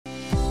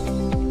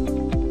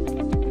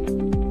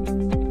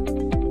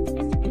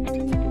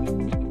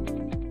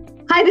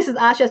Hi, this is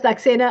Asha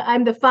Saxena.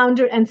 I'm the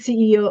founder and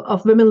CEO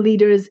of Women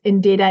Leaders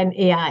in Data and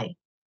AI.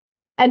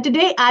 And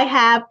today I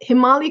have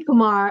Himali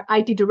Kumar,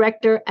 IT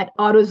Director at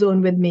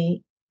AutoZone, with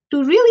me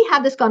to really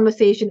have this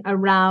conversation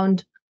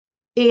around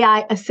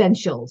AI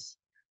essentials.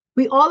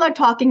 We all are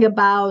talking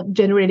about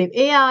generative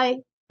AI,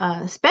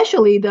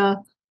 especially the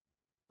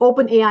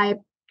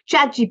OpenAI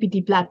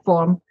ChatGPT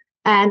platform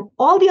and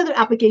all the other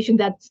applications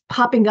that's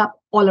popping up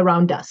all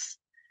around us.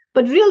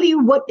 But really,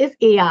 what is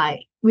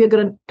AI? We are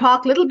going to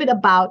talk a little bit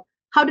about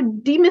how to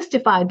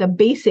demystify the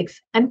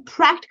basics and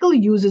practical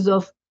uses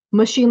of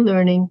machine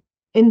learning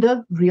in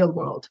the real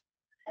world.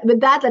 With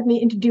that, let me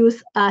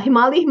introduce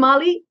Himali.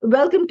 Himali,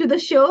 welcome to the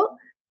show.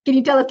 Can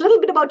you tell us a little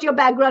bit about your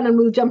background, and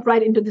we'll jump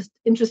right into this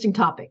interesting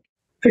topic?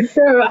 For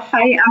sure.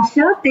 Hi,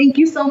 Asha. Thank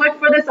you so much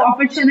for this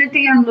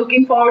opportunity. I'm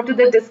looking forward to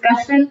the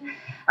discussion.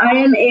 I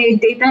am a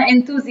data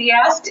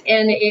enthusiast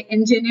and an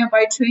engineer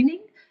by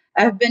training.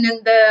 I've been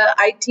in the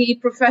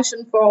IT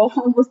profession for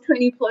almost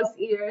 20 plus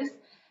years.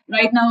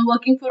 Right now, I'm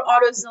working for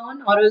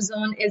AutoZone.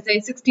 AutoZone is a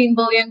 $16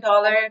 billion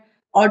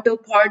auto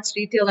parts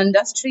retail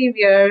industry.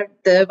 We are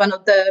one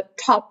of the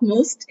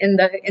topmost in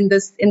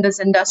this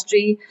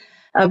industry.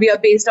 We are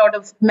based out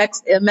of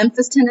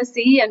Memphis,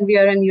 Tennessee, and we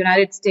are in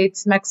United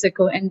States,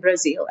 Mexico, and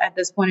Brazil at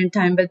this point in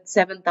time with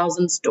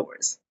 7,000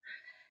 stores.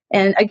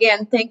 And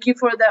again, thank you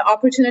for the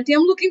opportunity.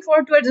 I'm looking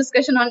forward to a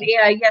discussion on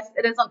AI. Yes,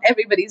 it is on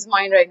everybody's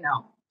mind right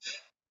now.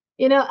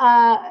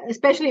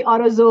 Especially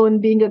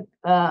AutoZone being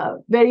a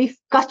very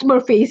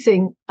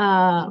customer-facing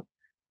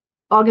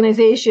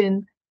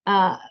organization,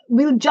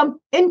 we'll jump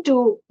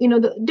into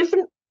the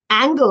different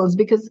angles,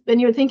 because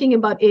when you're thinking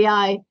about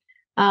AI,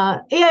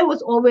 AI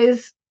was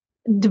always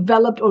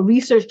developed or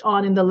researched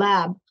on in the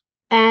lab,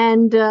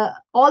 and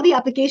all the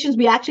applications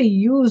we actually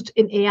used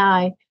in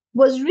AI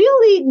was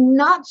really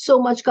not so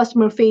much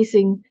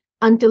customer-facing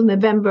until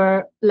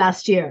November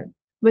last year,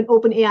 when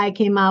OpenAI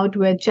came out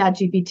with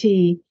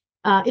ChatGPT.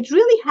 It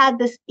really had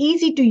this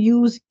easy to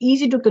use,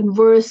 easy to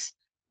converse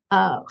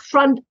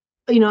front.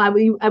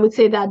 I would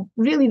say that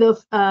really the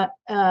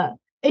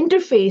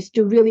interface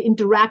to really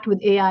interact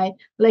with AI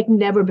like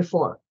never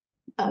before.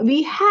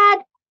 We had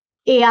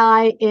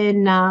AI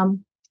in,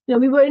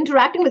 we were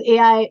interacting with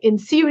AI in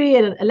Siri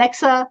and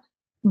Alexa,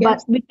 but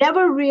Yes. we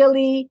never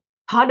really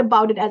thought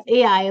about it as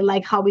AI,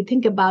 like how we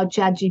think about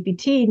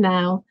ChatGPT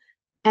now.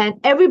 And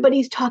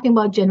everybody's talking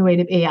about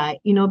generative AI.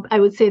 I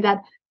would say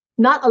that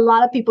not a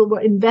lot of people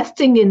were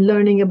investing in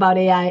learning about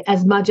AI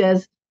as much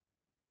as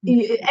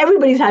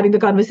everybody's having the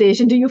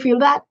conversation. Do you feel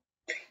that?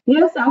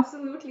 Yes,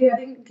 absolutely. I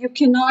think you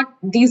cannot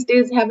these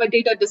days have a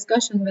data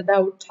discussion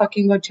without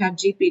talking about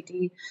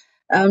ChatGPT.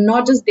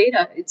 Not just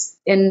data, it's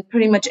in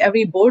pretty much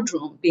every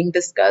boardroom being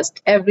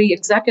discussed, every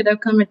executive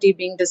committee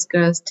being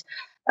discussed.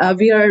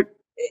 We are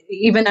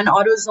even in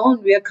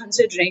AutoZone, we are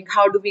considering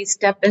how do we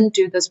step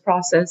into this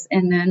process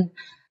and then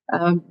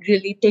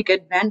really take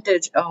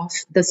advantage of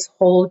this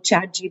whole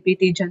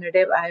ChatGPT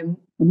generative AI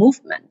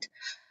movement.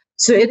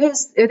 So it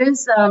is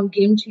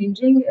game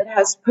changing. It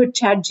has put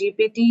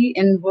ChatGPT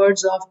in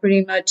words of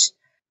pretty much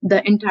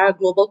the entire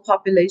global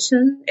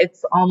population.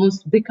 It's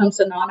almost become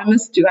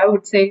synonymous to, I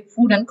would say,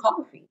 food and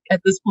coffee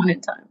at this point in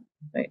time.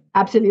 Right.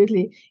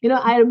 Absolutely.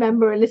 I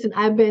remember, listen,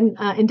 I've been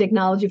in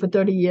technology for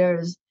 30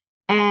 years,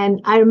 and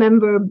I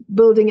remember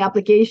building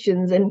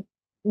applications, and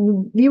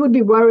we would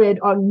be worried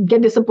or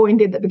get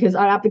disappointed because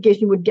our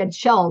application would get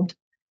shelved.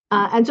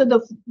 And so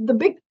the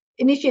big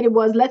initiative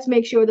was, let's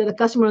make sure that the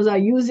customers are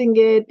using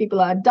it, people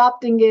are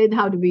adopting it.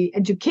 How do we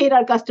educate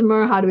our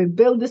customer? How do we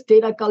build this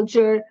data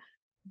culture?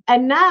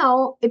 And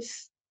now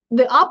it's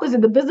the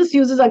opposite. The business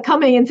users are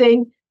coming and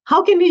saying,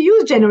 how can we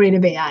use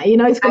generative AI?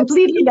 It's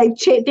completely like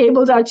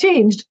tables are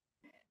changed.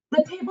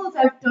 The tables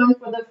have turned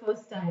for the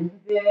first time,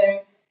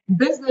 where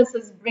business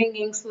is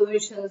bringing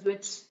solutions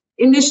which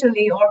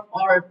initially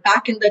or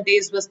back in the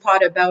days was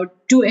thought about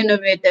too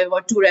innovative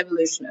or too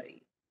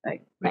revolutionary.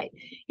 Right. Right.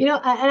 And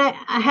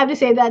I have to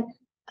say that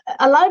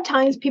a lot of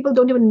times people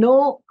don't even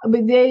know,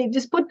 but they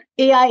just put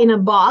AI in a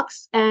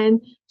box.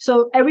 And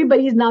so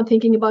everybody is now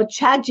thinking about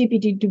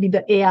ChatGPT to be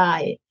the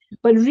AI.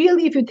 But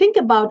really, if you think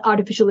about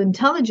artificial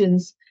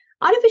intelligence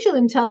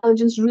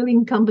really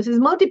encompasses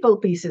multiple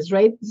pieces,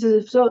 right?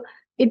 So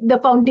the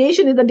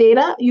foundation is the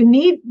data. You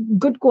need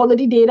good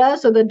quality data.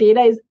 So the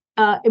data is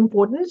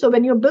important. So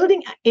when you're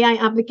building AI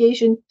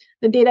application,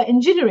 the data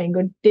engineering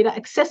or data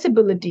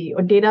accessibility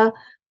or data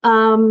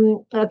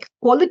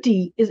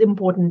quality is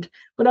important.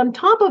 But on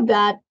top of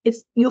that,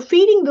 you're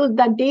feeding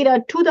that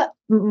data to the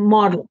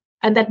model,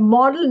 and that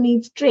model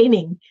needs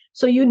training.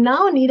 So you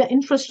now need an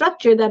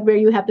infrastructure that where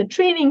you have the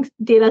training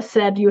data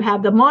set, you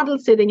have the model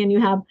sitting, and you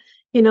have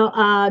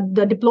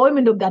the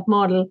deployment of that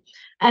model.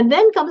 And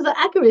then comes the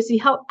accuracy,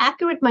 how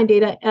accurate my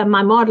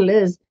model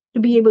is to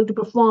be able to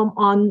perform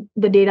on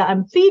the data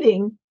I'm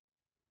feeding.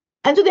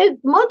 And so there's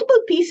multiple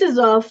pieces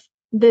of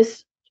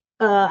this.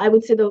 I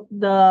would say the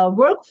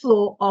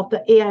workflow of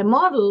the AI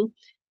model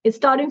is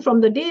starting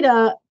from the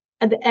data.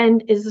 At the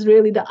end is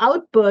really the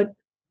output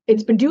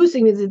it's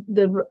producing. Is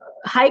the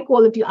high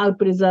quality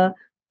output, is a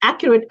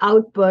accurate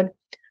output,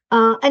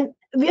 and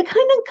we are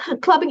kind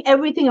of clubbing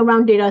everything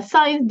around data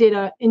science,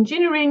 data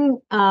engineering,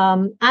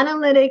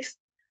 analytics,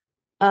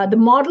 the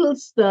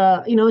models,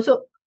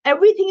 so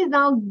everything is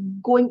now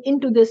going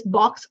into this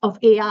box of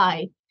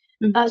AI.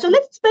 So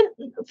let's spend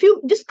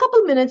just a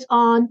couple minutes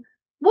on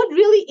what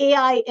really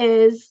AI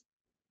is,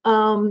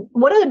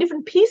 what are the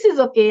different pieces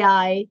of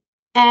AI,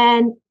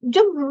 and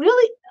jump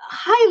really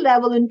high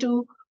level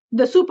into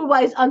the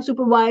supervised,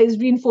 unsupervised,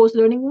 reinforced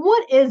learning.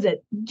 What is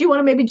it? Do you want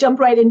to maybe jump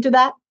right into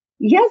that?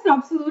 Yes,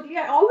 absolutely.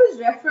 I always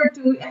refer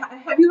to,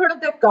 have you heard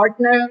of that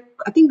Gartner?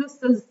 I think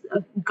this is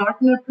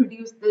Gartner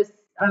produced this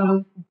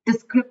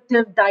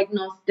descriptive,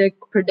 diagnostic,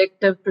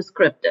 predictive,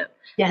 prescriptive.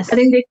 Yes. I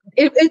think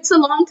it's a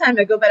long time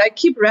ago, but I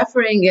keep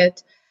referring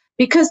it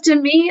because to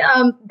me,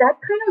 that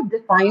kind of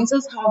defines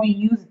us how we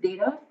use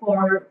data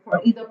for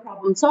either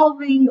problem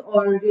solving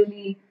or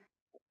really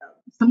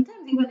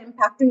sometimes even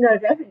impacting our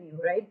revenue,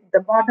 right?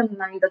 The bottom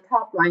line, the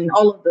top line,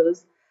 all of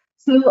those.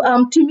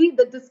 So to me,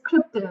 the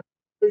descriptive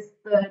is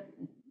the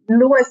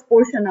lowest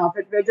portion of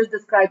it. We're just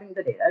describing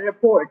the data.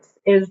 Reports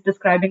is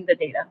describing the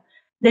data.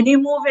 Then you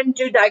move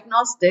into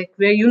diagnostic,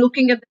 where you're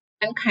looking at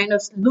and kind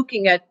of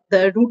looking at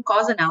the root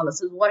cause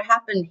analysis. What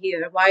happened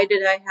here? Why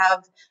did I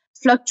have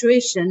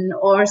fluctuation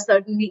or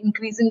suddenly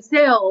increase in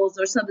sales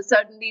or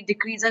suddenly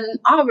decrease in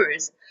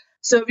hours?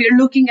 So we're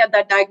looking at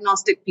that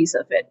diagnostic piece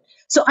of it.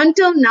 So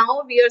until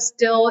now, we are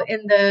still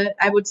in the,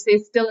 I would say,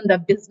 still in the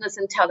business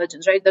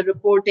intelligence, right? The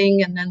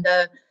reporting and then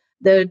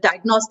the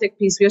diagnostic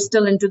piece, we're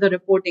still into the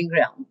reporting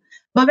realm.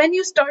 But when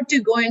you start to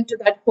go into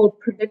that whole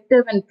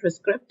predictive and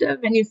prescriptive,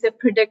 when you say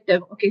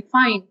predictive, okay,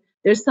 fine,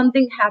 there's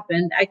something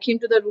happened. I came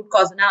to the root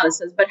cause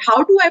analysis, but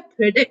how do I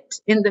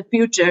predict in the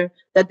future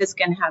that this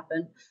can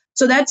happen?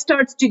 So that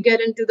starts to get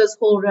into this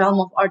whole realm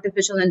of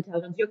artificial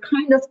intelligence. You're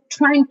kind of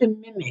trying to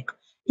mimic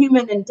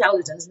human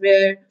intelligence,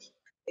 where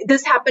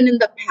this happened in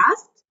the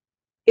past.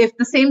 If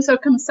the same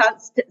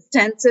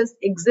circumstances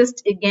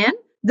exist again,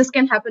 this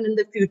can happen in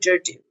the future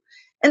too.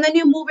 And then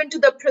you move into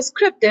the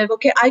prescriptive.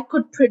 Okay, I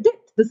could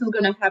predict this is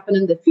going to happen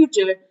in the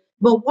future,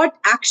 but what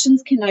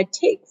actions can I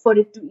take for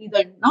it to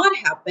either not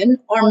happen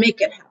or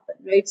make it happen,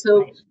 right?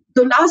 So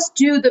the last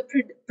two, the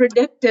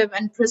predictive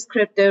and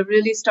prescriptive,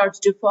 really starts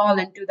to fall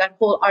into that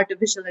whole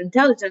artificial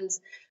intelligence.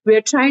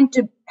 We're trying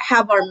to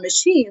have our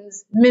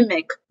machines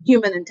mimic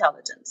human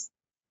intelligence.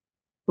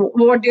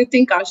 What do you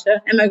think,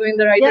 Asha? Am I going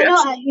the right direction?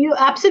 No, you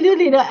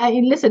absolutely.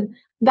 Listen,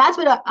 that's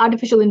what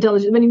artificial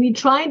intelligence. When we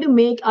try to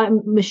make our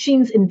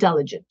machines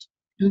intelligent,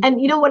 and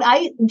what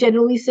I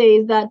generally say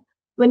is that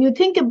when you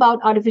think about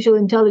artificial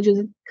intelligence,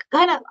 it's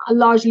kind of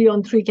largely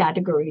on three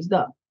categories.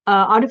 The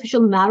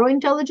artificial narrow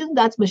intelligence,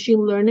 that's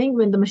machine learning,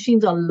 when the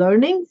machines are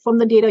learning from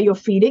the data you're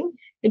feeding.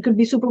 It could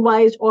be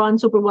supervised or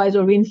unsupervised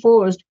or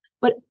reinforced.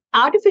 But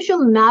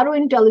artificial narrow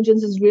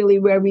intelligence is really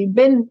where we've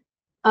been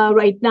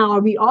right now,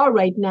 or we are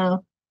right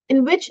now,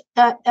 in which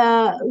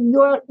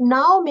you're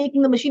now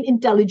making the machine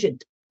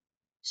intelligent.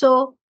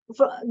 So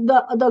for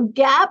the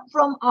gap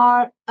from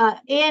our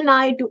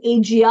ANI to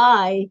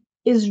AGI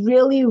is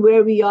really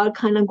where we are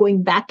kind of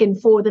going back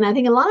and forth. And I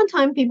think a lot of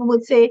time people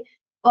would say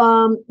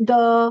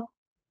the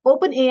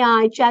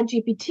OpenAI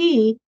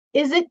ChatGPT,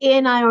 is it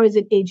ANI or is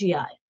it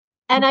AGI?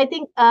 And I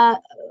think,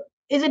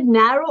 is it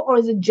narrow or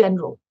is it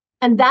general?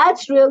 And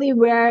that's really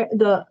where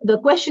the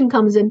question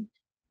comes in.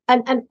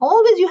 And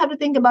always you have to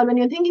think about, when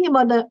you're thinking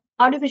about the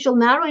artificial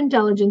narrow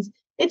intelligence,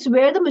 it's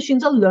where the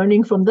machines are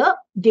learning from the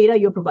data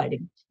you're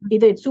providing.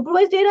 Either it's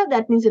supervised data,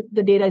 that means that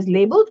the data is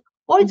labeled,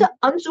 or it's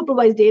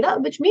unsupervised data,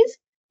 which means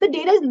the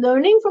data is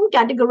learning from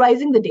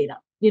categorizing the data,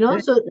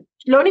 so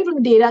learning from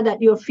the data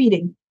that you're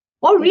feeding,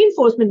 or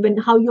reinforcement when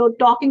how you're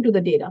talking to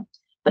the data.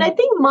 But I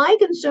think my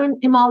concern,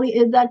 Himali,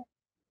 is that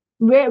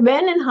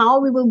when and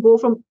how we will go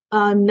from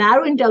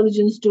narrow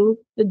intelligence to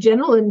the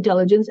general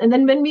intelligence. And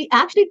then when we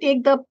actually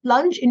take the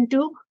plunge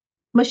into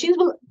machines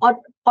will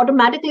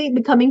automatically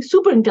becoming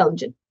super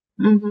intelligent.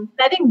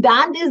 I think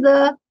that is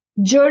the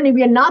journey.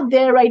 We are not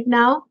there right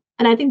now.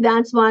 And I think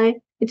that's why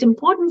it's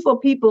important for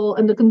people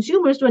and the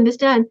consumers to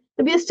understand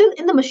that we are still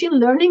in the machine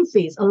learning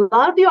phase. A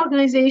lot of the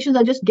organizations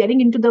are just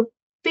getting into the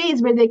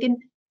phase where they can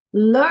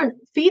learn,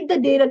 feed the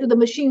data to the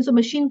machine, so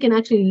machine can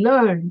actually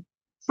learn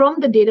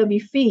from the data we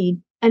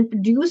feed and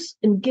produce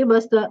and give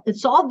us and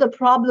solve the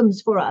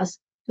problems for us,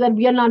 so that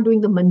we are not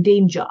doing the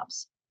mundane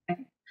jobs.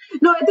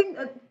 No, I think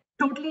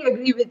totally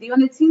agree with you.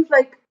 And it seems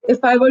like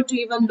if I were to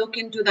even look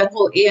into that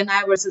whole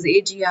ANI versus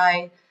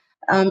AGI,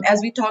 as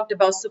we talked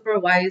about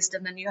supervised,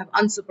 and then you have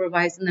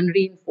unsupervised and then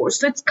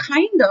reinforced. So it's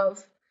kind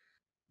of,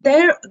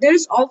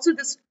 there's also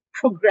this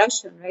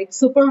progression, right?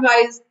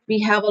 Supervised,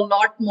 we have a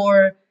lot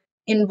more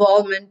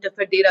involvement of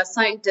a data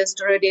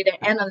scientist or a data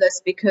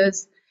analyst,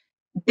 because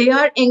they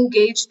are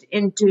engaged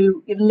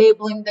into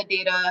labeling the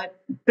data,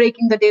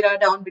 breaking the data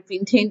down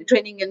between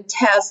training and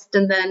test,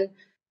 and then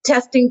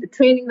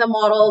training the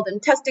model, then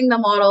testing the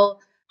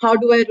model. How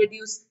do I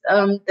reduce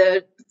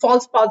the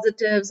false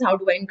positives? How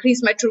do I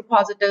increase my true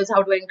positives?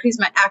 How do I increase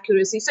my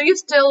accuracy? So you're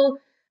still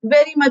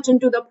very much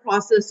into the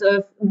process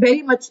of,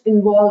 very much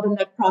involved in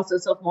that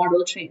process of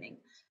model training.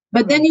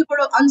 But then you go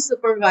to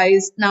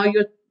unsupervised. Now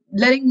you're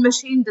letting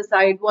machine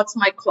decide what's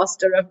my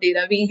cluster of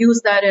data. We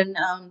use that in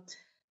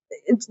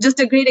it's just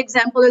a great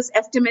example is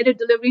estimated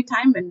delivery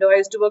time window. I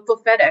used to work for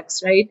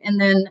FedEx, right? And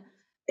then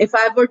if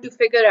I were to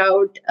figure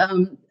out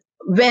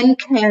when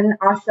can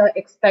Asha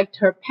expect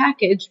her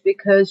package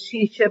because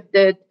she shipped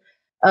it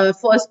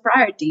first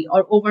priority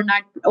or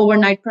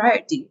overnight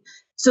priority.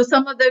 So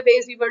some of the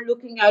ways we were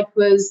looking at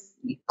was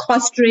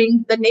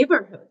clustering the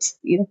neighborhoods.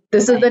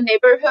 This is the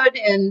neighborhood,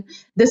 and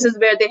this is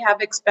where they have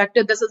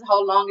expected. This is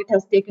how long it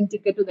has taken to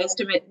get to the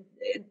estimate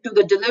to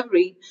the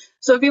delivery.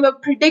 So we were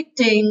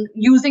predicting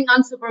using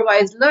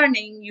unsupervised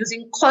learning,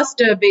 using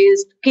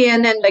cluster-based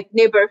KNN like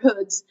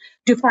neighborhoods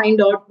to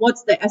find out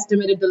what's the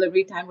estimated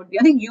delivery time would be.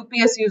 I think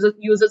UPS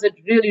uses it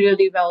really,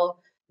 really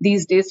well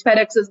these days.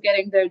 FedEx is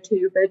getting there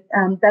too,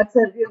 but that's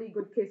a really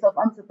good case of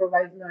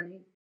unsupervised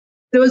learning.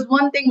 There was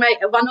one thing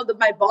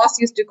my boss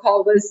used to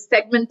call was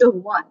segment of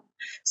one.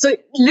 So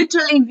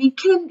literally, we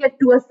can get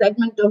to a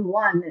segment of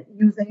one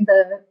using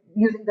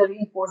the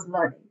reinforced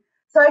learning.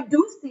 So I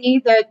do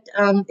see that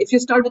if you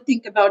start to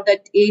think about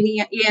that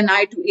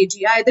ANI to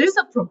AGI, there is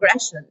a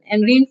progression,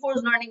 and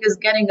reinforced learning is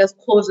getting us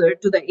closer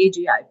to the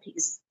AGI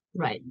piece.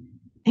 Right.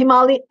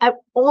 Himali, I've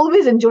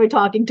always enjoyed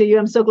talking to you.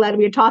 I'm so glad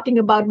we're talking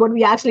about what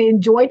we actually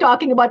enjoy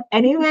talking about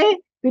anyway.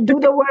 We do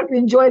the work, we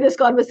enjoy this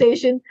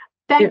conversation.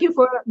 Thank you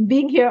for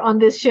being here on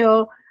this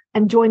show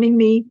and joining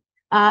me.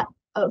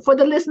 For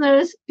the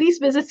listeners, please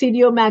visit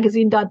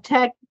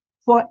cdomagazine.tech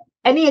for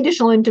any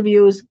additional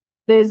interviews.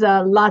 There's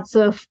lots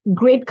of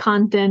great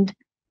content.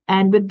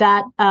 And with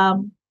that,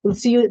 we'll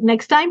see you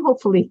next time,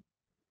 hopefully.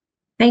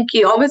 Thank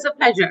you. Always a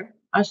pleasure,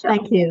 Asha.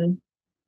 Thank you.